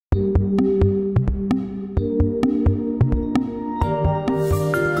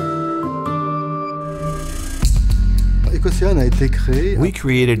We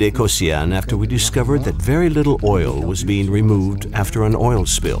created Ecoceane after we discovered that very little oil was being removed after an oil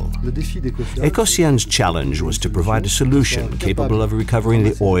spill. Ecoceane's challenge was to provide a solution capable of recovering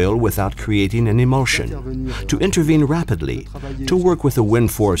the oil without creating an emulsion, to intervene rapidly, to work with a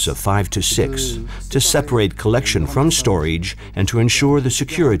wind force of 5 to 6, to separate collection from storage, and to ensure the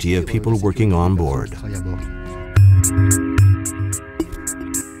security of people working on board.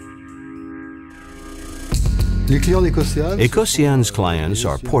 Ecoceane's clients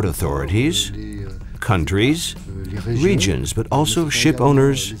are port authorities, countries, regions, but also ship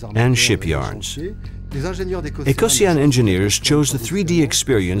owners and shipyards. Ecoceane engineers chose the 3D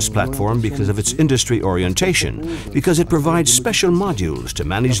Experience platform because of its industry orientation, because it provides special modules to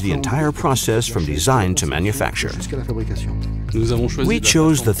manage the entire process from design to manufacture. We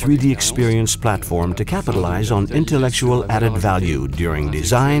chose the 3D Experience platform to capitalize on intellectual added value during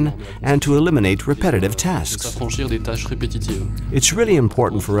design and to eliminate repetitive tasks. It's really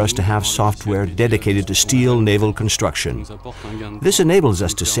important for us to have software dedicated to steel naval construction. This enables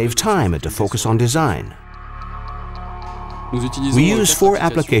us to save time and to focus on design. We use 4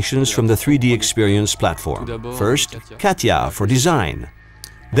 applications from the 3D Experience platform. First, CATIA for design.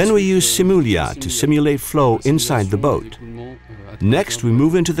 Then we use Simulia to simulate flow inside the boat. Next, we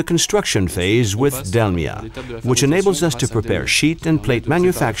move into the construction phase with DELMIA, which enables us to prepare sheet and plate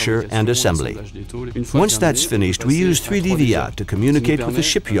manufacture and assembly. Once that's finished, we use 3D VIA to communicate with the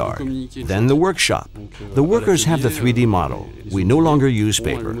shipyard, then the workshop. The workers have the 3D model. We no longer use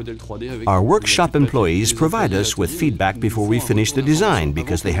paper. Our workshop employees provide us with feedback before we finish the design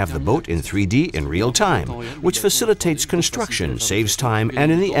because they have the boat in 3D in real time, which facilitates construction, saves time, and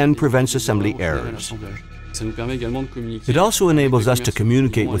in the end prevents assembly errors. It also enables us to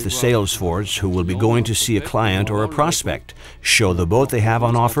communicate with the sales force who will be going to see a client or a prospect, show the boat they have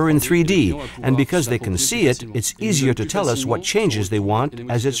on offer in 3D, and because they can see it, it's easier to tell us what changes they want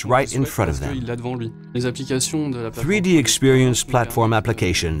as it's right in front of them. 3D Experience platform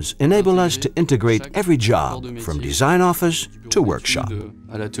applications enable us to integrate every job, from design office to workshop.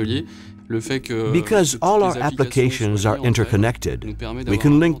 Because all our applications are interconnected, we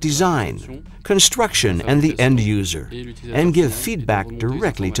can link design, construction, and the end user, and give feedback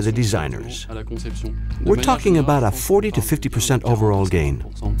directly to the designers. We're talking about a 40 to 50% overall gain.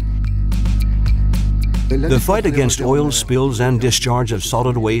 The fight against oil spills and discharge of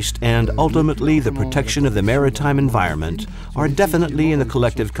solid waste and ultimately the protection of the maritime environment are definitely in the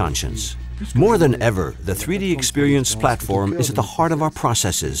collective conscience. More than ever, the 3D Experience platform is at the heart of our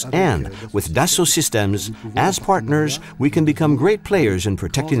processes, and with Dassault Systems, as partners, we can become great players in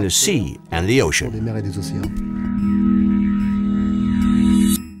protecting the sea and the ocean.